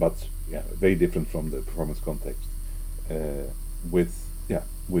 but yeah, very different from the performance context, uh, with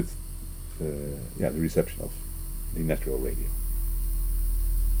with the reception of the natural radio.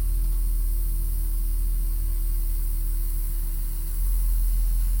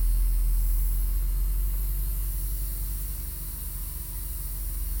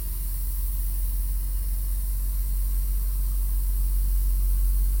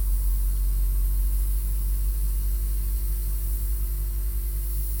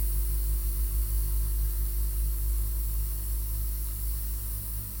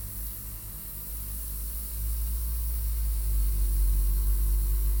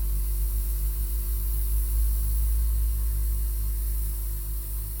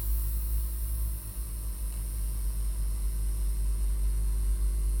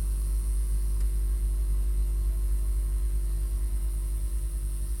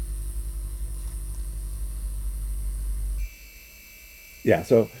 Yeah,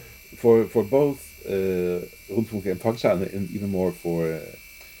 so for both Rundfunk and Faxa, and even more for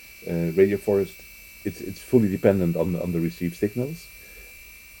Radio Forest, it's fully dependent on the received signals,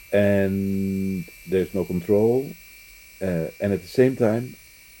 and there's no control, and at the same time,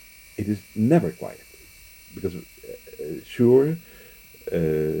 it is never quiet because sure,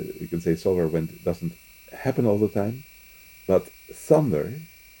 we can say solar wind doesn't happen all the time, but thunder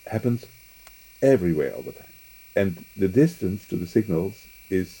happens everywhere all the time, and the distance to the signals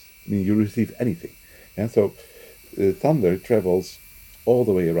is, I mean, you receive anything, and so thunder travels all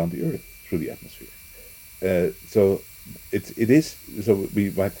the way around the Earth through the atmosphere. So it is, so we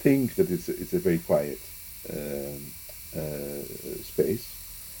might think that it's a very quiet um, space,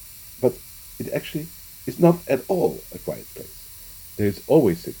 but it actually is not at all a quiet place. There's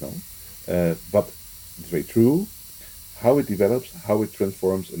always signal, but it's very true. How it develops, how it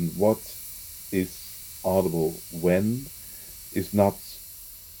transforms, and what is audible when is not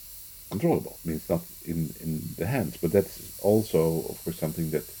controllable. I mean, it's not in the hands, but that's also, of course, something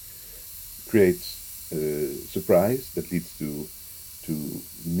that creates surprise that leads to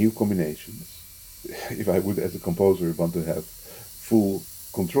new combinations. If I would, as a composer, want to have full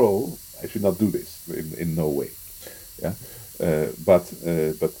control, I should not do this in no way. Yeah, but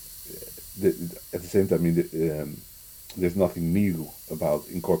the, at the same time, I mean, there's nothing new about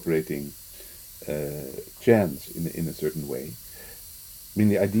incorporating chance in a certain way. I mean,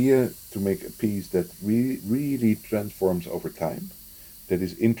 the idea to make a piece that really transforms over time, that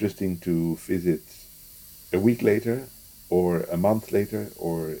is interesting to visit a week later, or a month later,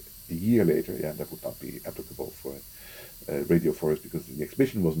 or a year later, yeah, that would not be applicable for Radio Forest because the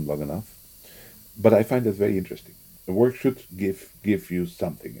exhibition wasn't long enough. But I find that very interesting. The work should give you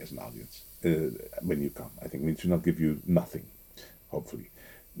something as an audience when you come. I think it should not give you nothing. Hopefully,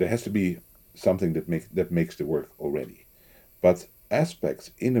 there has to be something that makes the work already. But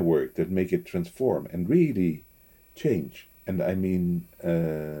aspects in a work that make it transform and really change, and I mean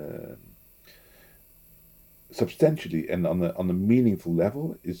substantially and on a meaningful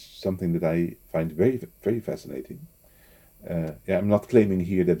level, is something that I find very fascinating. Yeah, I'm not claiming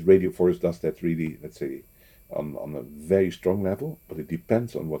here that Radio Forest does that really, let's say, on a very strong level, but it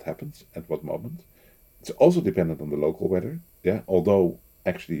depends on what happens at what moment. It's also dependent on the local weather. Yeah, although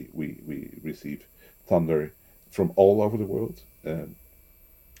actually we receive thunder from all over the world.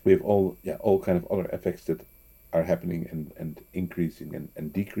 We have all kind of other effects that are happening and increasing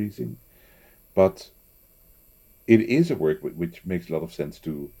and decreasing. But it is a work which makes a lot of sense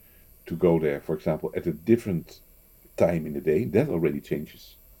to go there. For example, at a different time in the day, that already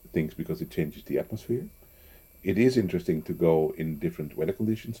changes things because it changes the atmosphere. It is interesting to go in different weather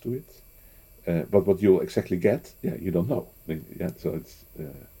conditions to it. But what you'll exactly get, yeah, you don't know. Yeah, so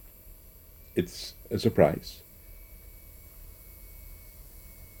it's a surprise.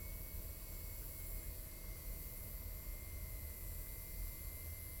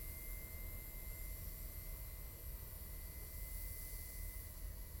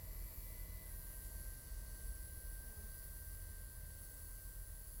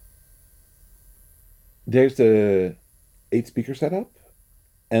 There's the 8 speaker setup,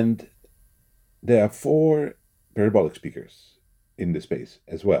 and there are 4 parabolic speakers in the space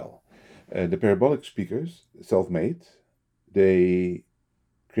as well. The parabolic speakers, self-made, they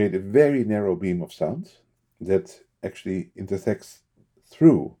create a very narrow beam of sound that actually intersects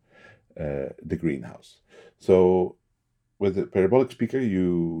through the greenhouse. So with a parabolic speaker,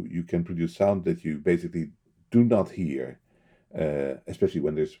 you can produce sound that you basically do not hear, especially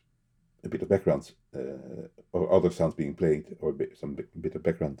when there's a bit of background or other sounds being played, or some bit of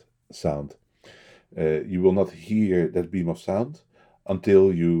background sound. You will not hear that beam of sound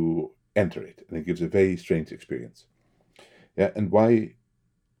until you enter it, and it gives a very strange experience. Yeah, and why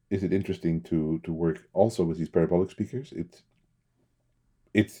is it interesting to work also with these parabolic speakers?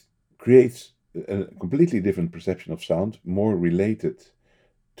 It creates a completely different perception of sound, more related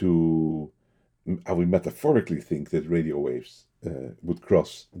to how we metaphorically think that radio waves would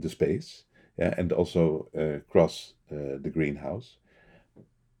cross the space, yeah, and also cross the greenhouse.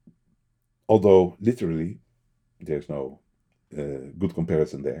 Although literally, there's no good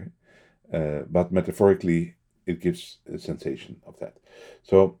comparison there, but metaphorically, it gives a sensation of that.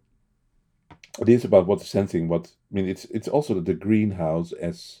 So it is about what is sensing. What I mean, it's also the greenhouse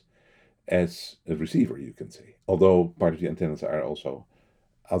as a receiver, you can say. Although part of the antennas are also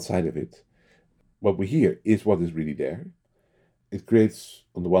outside of it, what we hear is what is really there. It creates,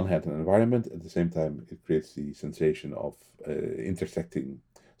 on the one hand, an environment. At the same time, it creates the sensation of intersecting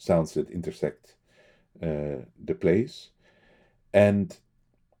sounds that intersect the place. And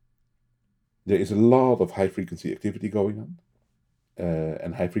there is a lot of high frequency activity going on,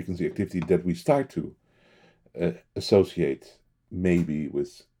 and high frequency activity that we start to associate maybe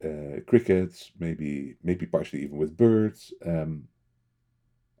with crickets, maybe partially even with birds.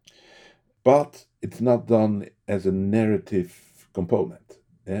 But it's not done as a narrative component.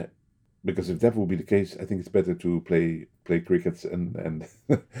 Yeah? Because if that would be the case, I think it's better to play crickets and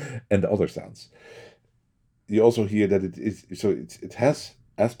and other sounds. You also hear that it has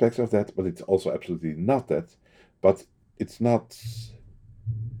aspects of that, but it's also absolutely not that. But it's not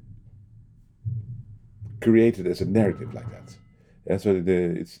created as a narrative like that. Yeah, so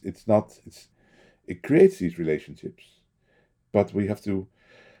it's not it creates these relationships, but we have to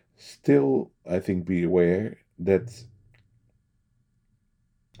still, I think, be aware that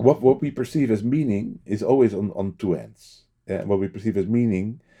what we perceive as meaning is always on two ends. What we perceive as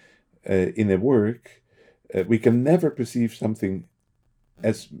meaning in a work, we can never perceive something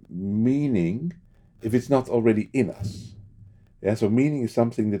as meaning if it's not already in us. Yeah, so meaning is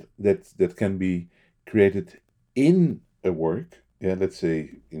something that can be created in a work. Yeah, let's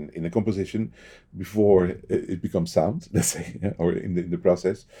say in a composition before it becomes sound. Let's say, yeah, or in the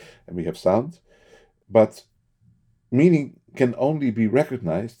process, and we have sound. But meaning can only be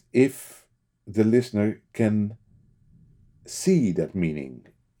recognized if the listener can see that meaning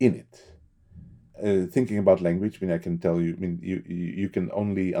in it. Thinking about language, I mean, I can tell you, I mean, you can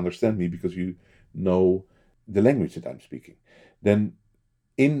only understand me because you know the language that I'm speaking. Then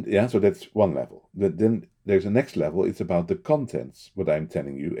yeah, so that's one level. Then there's a next level. It's about the contents, what I'm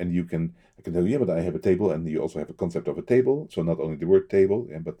telling you, and I can tell you, yeah, but I have a table, and you also have a concept of a table. So not only the word table,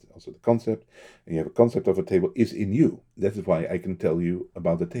 yeah, but also the concept, and you have a concept of a table is in you. That is why I can tell you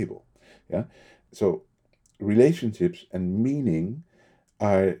about the table. Yeah, so relationships and meaning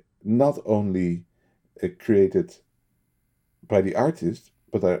are not only created by the artist,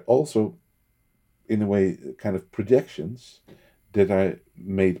 but are also, in a way, kind of projections that are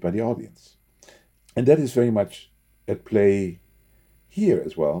made by the audience. And that is very much at play here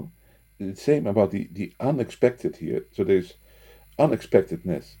as well. The same about the unexpected here. So there's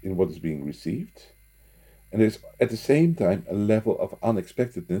unexpectedness in what is being received, and there's at the same time a level of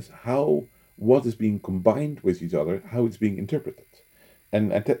unexpectedness, how what is being combined with each other, how it's being interpreted.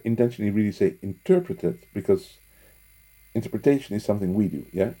 And I intentionally really say interpreted because interpretation is something we do,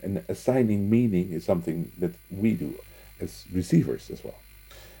 yeah, and assigning meaning is something that we do as receivers as well.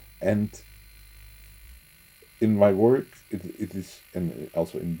 And in my work, it is, and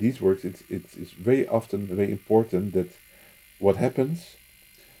also in these works, it's very often very important that what happens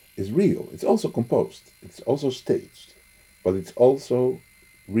is real. It's also composed, it's also staged, but it's also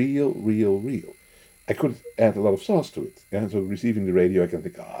real, real, real. I could add a lot of sauce to it. Yeah, so receiving the radio, I can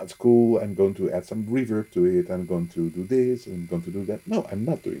think, ah, it's cool. I'm going to add some reverb to it. I'm going to do this. I'm going to do that. No, I'm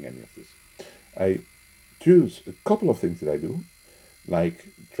not doing any of this. I choose a couple of things that I do, like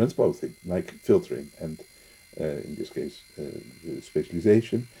transposing, like filtering, and in this case,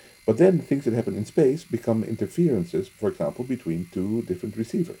 spatialization. But then things that happen in space become interferences, for example, between two different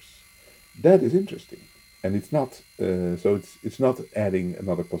receivers. That is interesting, and it's not so it's not adding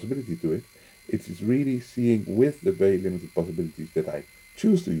another possibility to it. It is really seeing with the very limited possibilities that I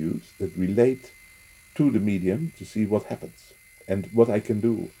choose to use that relate to the medium to see what happens and what I can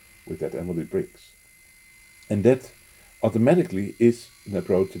do with that and what it brings. And that automatically is an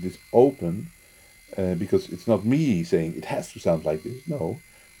approach that is open because it's not me saying it has to sound like this. No,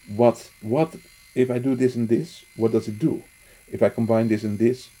 what if I do this and this? What does it do? If I combine this and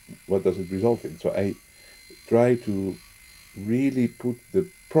this, what does it result in? So I try to really put the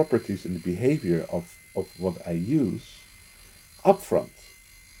properties and the behavior of what I use up front.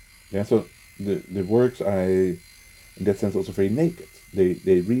 Yeah, so the works I, in that sense, also very naked.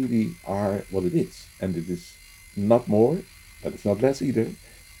 They really are what it is, and it is not more, but it's not less either.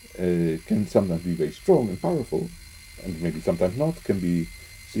 Can sometimes be very strong and powerful, and maybe sometimes not. Can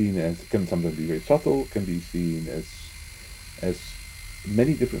sometimes be very subtle. Can be seen as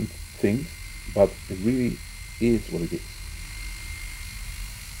many different things, but it really is what it is.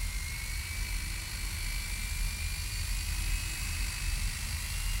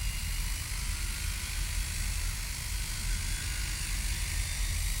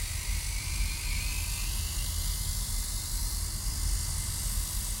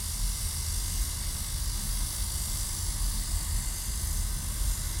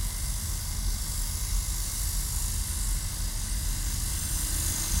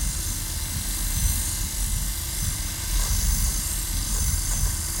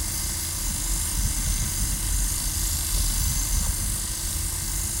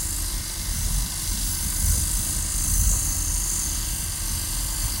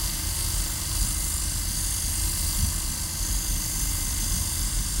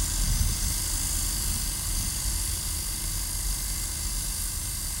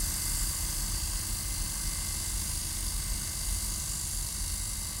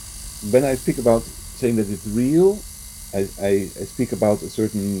 When I speak about saying that it's real, I speak about a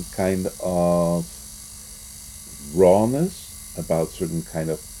certain kind of rawness, about certain kind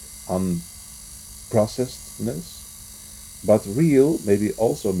of unprocessedness, but real maybe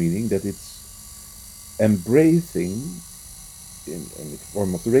also meaning that it's embracing, in the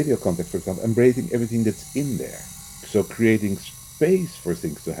form of the radio context, for example, embracing everything that's in there. So creating space for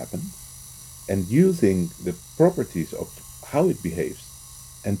things to happen and using the properties of how it behaves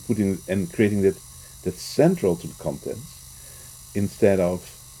and putting and creating that's central to the contents instead of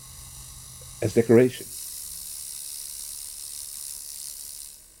as decoration.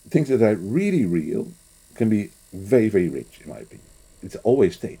 Things that are really real can be very, very rich, in my opinion. it's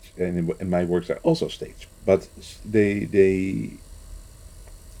always staged, and my works are also staged. But they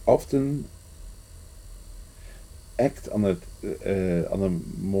often act on a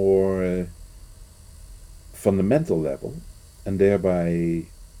more fundamental level, and thereby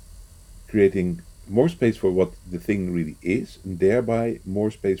creating more space for what the thing really is, and thereby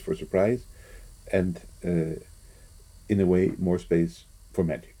more space for surprise, and in a way more space for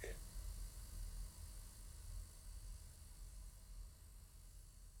magic.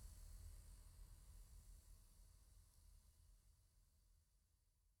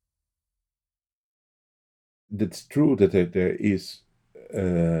 That's true that there is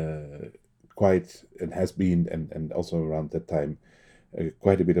uh, quite, and has been, and also around that time,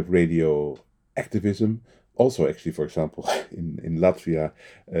 quite a bit of radio activism. Also, actually, for example, in Latvia,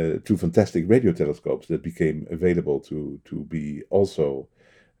 two fantastic radio telescopes that became available to be also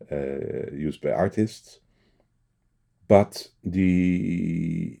used by artists. But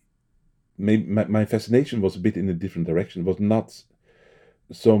my fascination was a bit in a different direction. It was not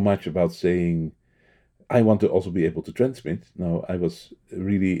so much about saying I want to also be able to transmit. No, I was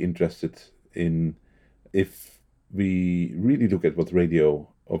really interested in, if we really look at what radio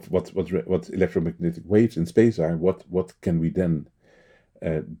of what electromagnetic waves in space are, what can we then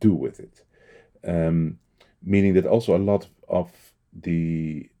do with it? Um, Meaning that also a lot of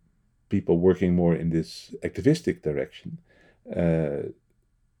the people working more in this activistic direction uh,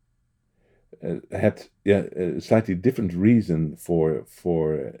 had, yeah, a slightly different reason for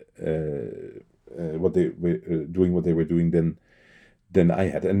what they were doing, what they were doing, than I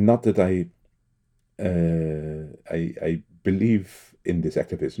had. And not that I believe in this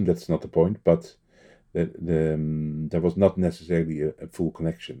activism. That's not the point. But there was not necessarily a full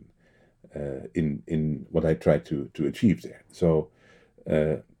connection in what I tried to achieve there.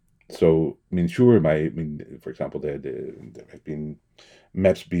 Uh, I mean, sure, for example, there have been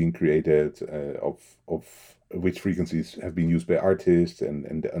maps being created of which frequencies have been used by artists, and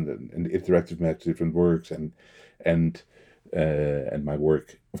interactive maps, different works, and and my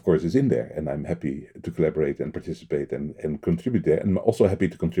work, of course, is in there, and I'm happy to collaborate and participate and contribute there, and I'm also happy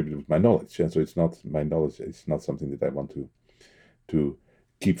to contribute with my knowledge. And so it's not my knowledge; it's not something that I want to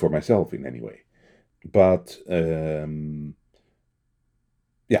keep for myself in any way. But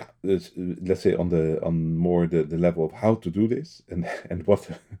yeah, let's say on more the level of how to do this, and what,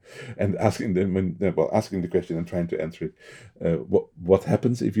 and asking them well, asking the question and trying to answer it. What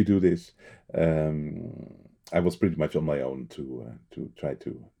happens if you do this? Um, I was pretty much on my own to try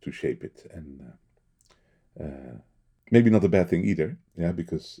to shape it, and maybe not a bad thing either. Yeah,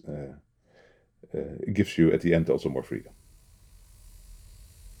 because it gives you at the end also more freedom.